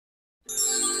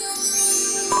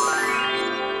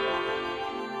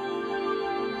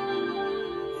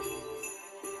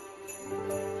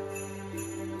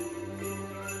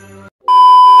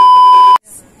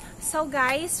So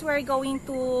guys, we're going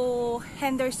to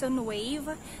Henderson Wave.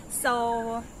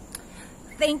 So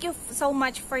thank you so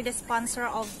much for the sponsor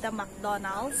of the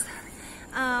McDonald's.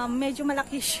 Medyo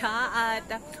malaki siya at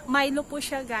Milo po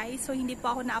siya guys. So hindi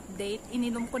po ako na-update.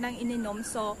 Ininom ko ng ininom.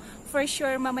 So for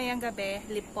sure mamayang gabi,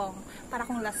 lipong. Para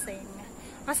kong lasing.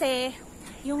 Kasi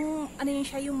yung ano yun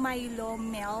siya, yung Milo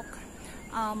milk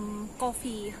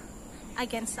coffee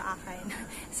against sa akin.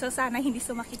 So sana hindi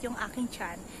sumakit yung aking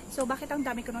tiyan. So bakit ang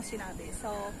dami ko nang sinabi?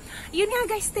 So yun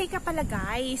nga guys, teka pala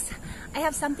guys, I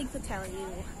have something to tell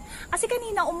you. Kasi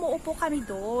kanina umuupo kami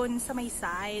doon sa may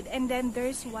side and then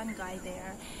there's one guy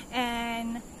there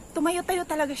and tumayo-tayo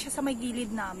talaga siya sa may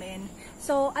gilid namin.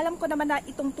 So alam ko naman na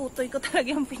itong tutoy ko talaga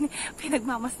yung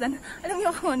pinagmamasdan. Alam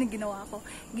niyo kung ano ginawa ko?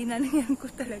 Ginanyan ko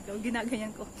talaga,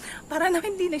 ginaganyan ko. Para na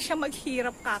hindi na siya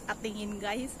maghirap kakatingin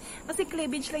guys. Kasi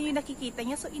cleavage lang yung nakikita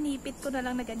niya. So inipit ko na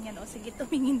lang na ganyan. O sige,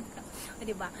 tumingin ka. O,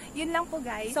 diba? Yun lang po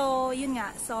guys. So yun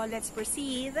nga. So let's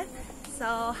proceed.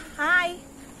 So hi!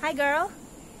 Hi girl!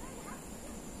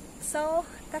 So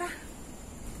tara!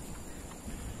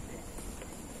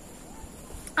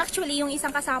 Actually, yung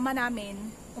isang kasama namin,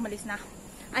 umalis na.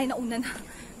 Ay, nauna na.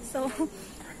 So,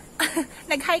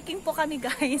 nag-hiking po kami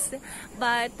guys.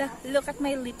 But, look at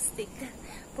my lipstick.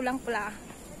 Pulang-pula.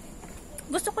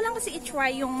 Gusto ko lang kasi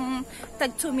i-try yung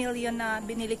tag 2 million na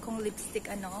binili kong lipstick,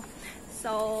 ano.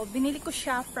 So, binili ko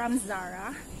siya from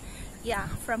Zara. Yeah,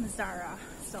 from Zara.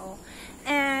 So,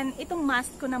 and itong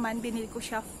mask ko naman, binili ko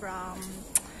siya from,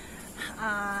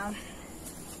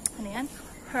 ano yan?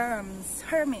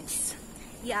 Hermes.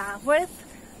 Yeah, worth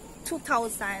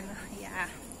 2,000. Yeah.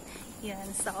 Yan,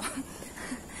 so.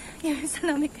 Yung isa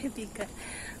namin kaibigan.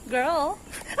 Girl!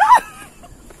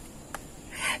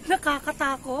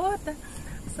 Nakakatakot.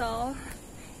 So,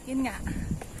 yun nga.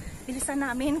 Bilisan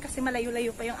namin kasi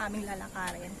malayo-layo pa yung aming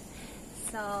lalakarin.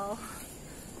 So,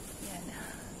 yan.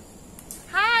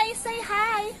 Hi! Say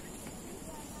hi!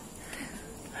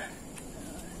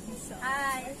 So,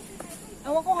 hi!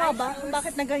 Ewan ko nga ba,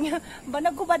 bakit na ganyan? Ba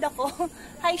nagkubad ako?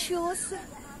 High shoes.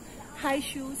 High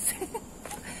shoes.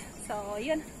 So,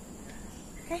 yun.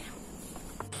 Okay.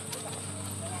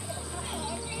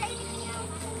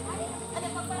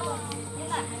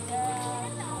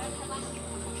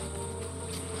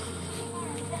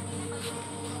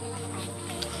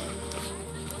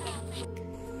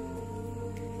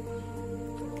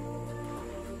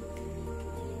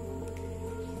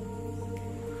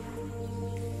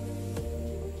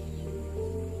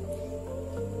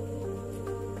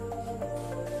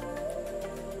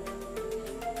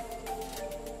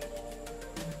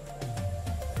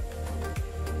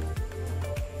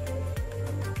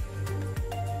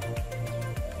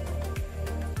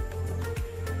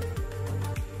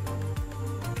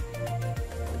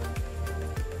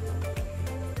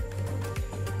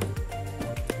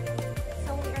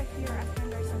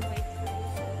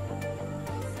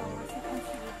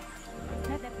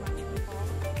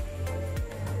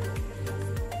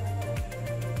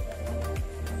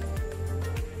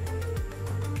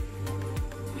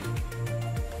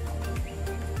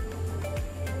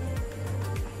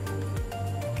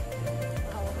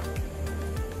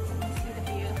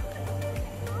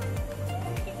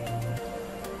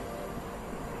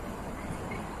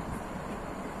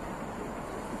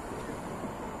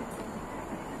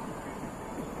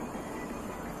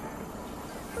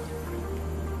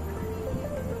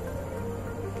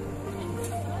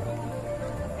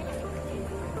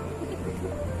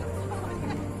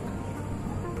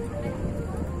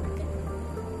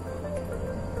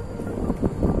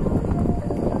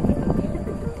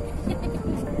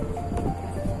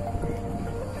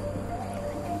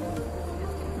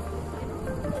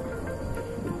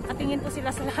 Tingin po sila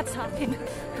sa lahat sa akin.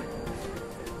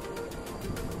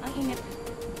 Ang init.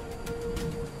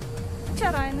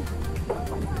 Charan.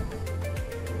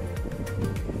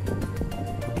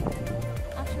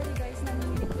 Actually guys,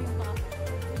 nanginginig po yung pako.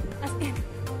 As in,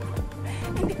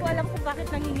 hindi ko alam kung bakit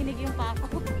nanginginig yung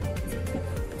pako.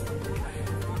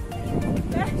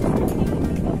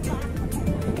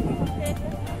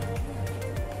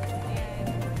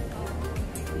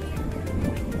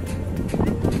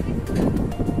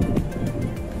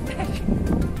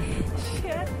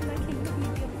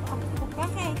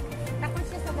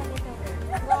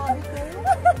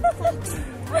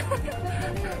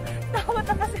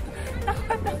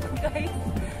 Takot ako guys.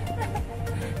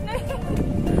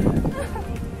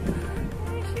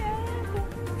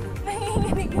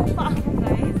 Nanginginig yung pa ako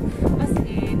guys. As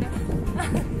in.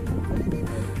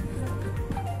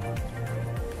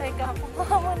 Teka,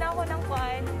 kukuha muna ako ng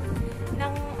kuwan.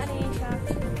 Ng ano yun siya.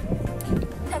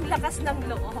 Ng lakas ng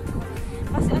loob.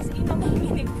 Kasi as in,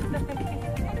 nanginginig ko na.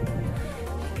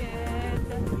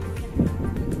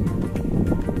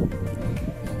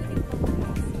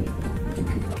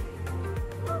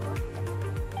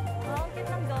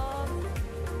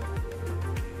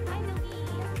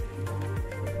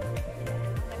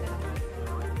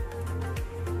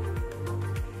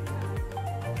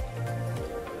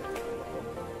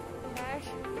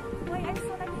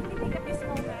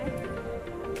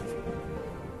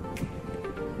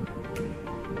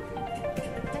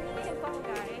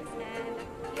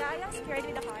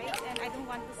 the height and I don't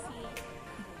want to see.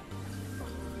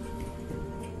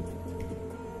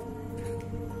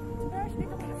 Gosh,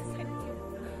 dito ko nasa side view.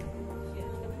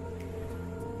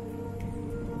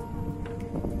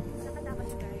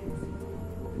 Nakatakas guys.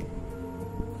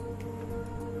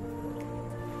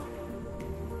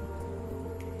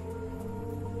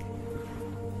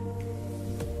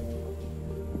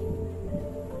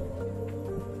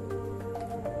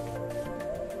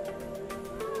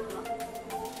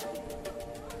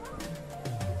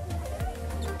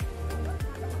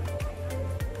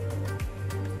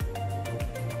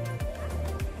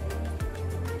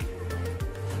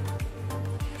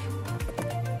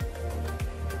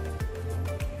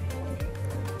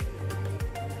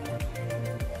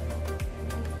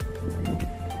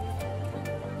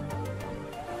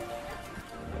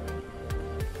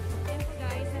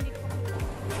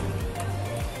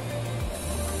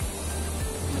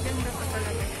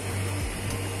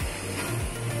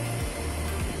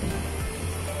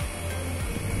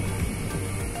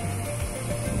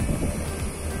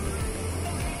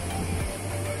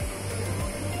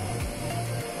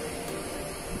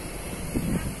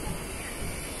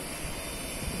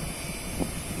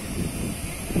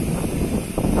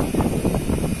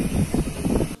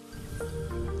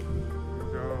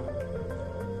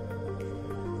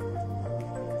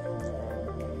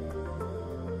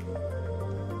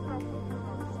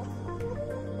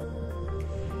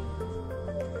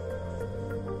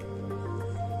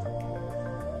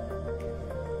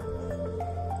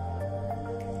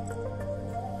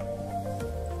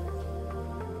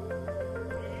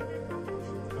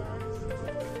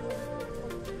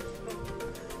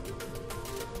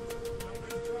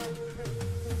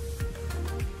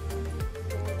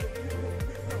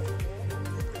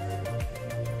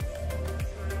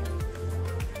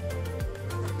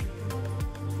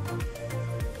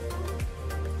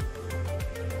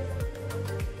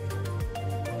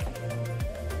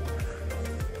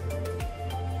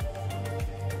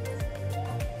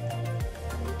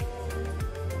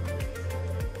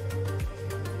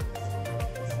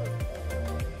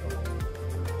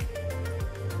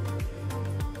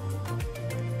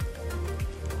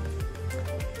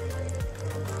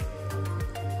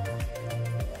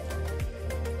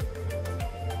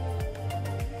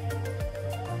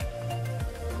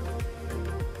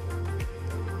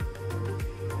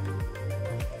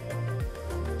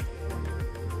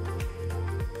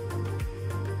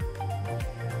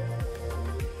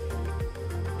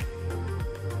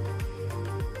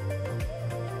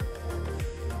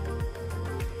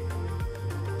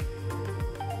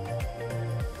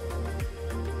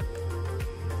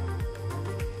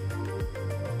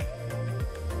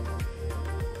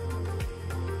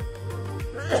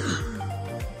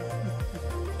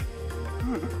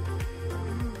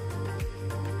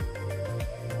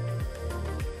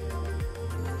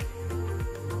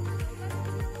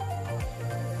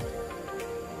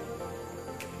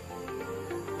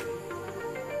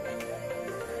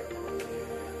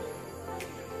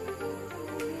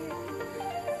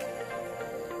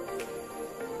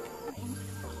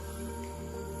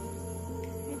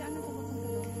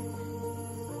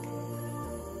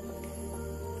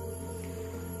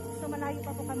 Malayo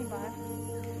pa po kami ba?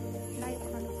 Malayo pa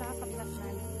kami sa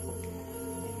Ketlaine.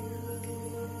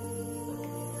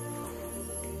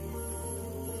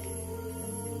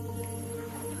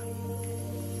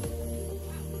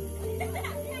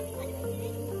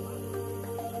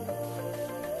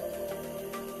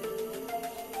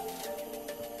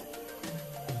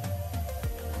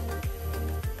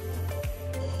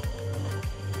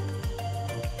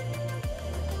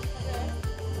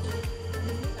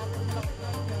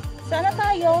 Sana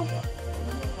tayo?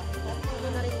 Ano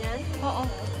na rin yan? Oo.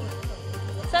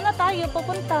 Sana tayo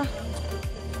pupunta?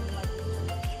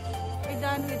 We're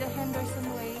done with the Henderson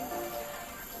Waves.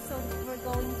 So we're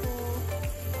going to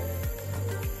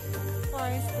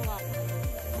Forest Walk.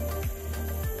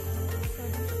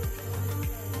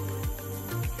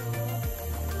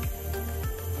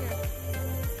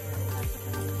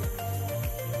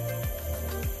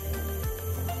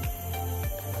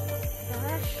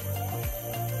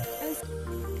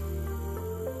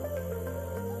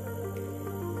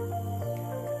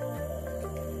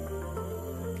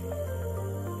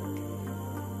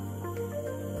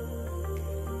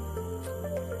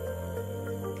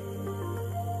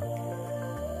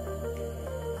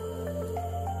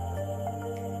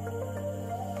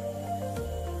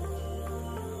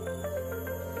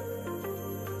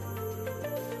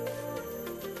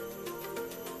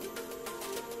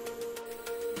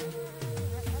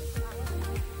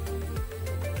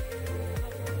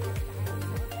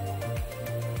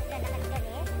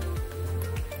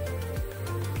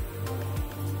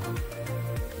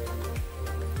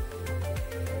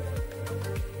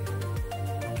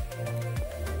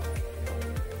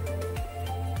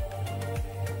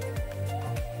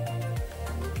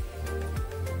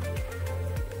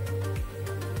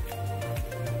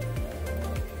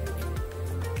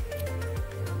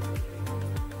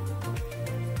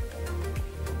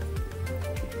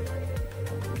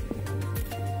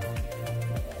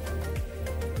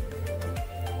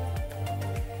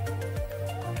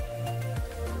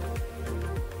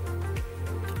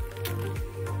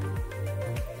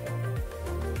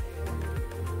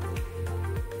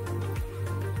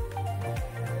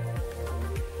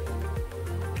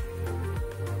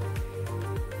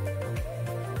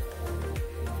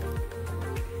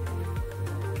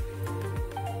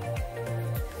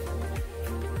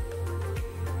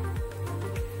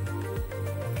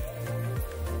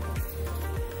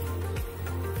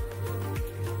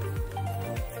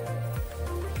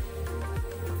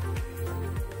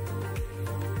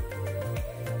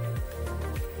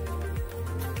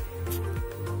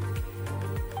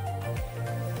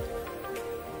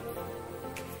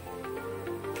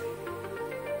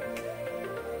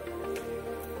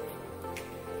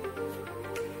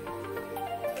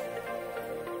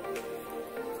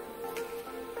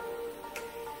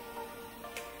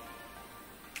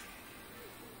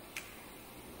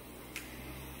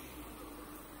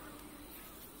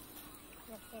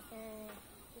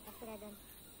 Kita sila doon.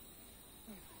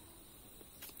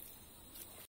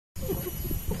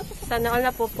 Sana all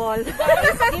na po, Paul. Dito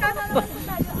na naman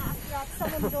tayo aakyat sa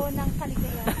mundo ng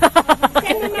kaligayahan.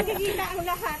 Saan mo makikita ang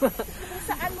lahat? Kung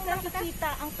saan mo makikita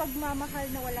ang pagmamahal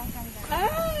na walang hanggan.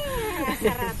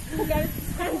 Sarap.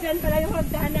 Hanggan pala yung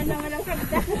hagdanan na walang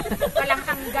hagdan. Walang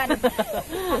hanggan.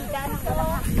 Hagdan na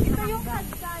walang hanggan. Ito yung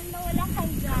hagdan na walang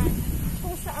hanggan.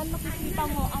 Kung saan makikita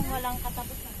mo ang walang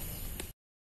katapusan.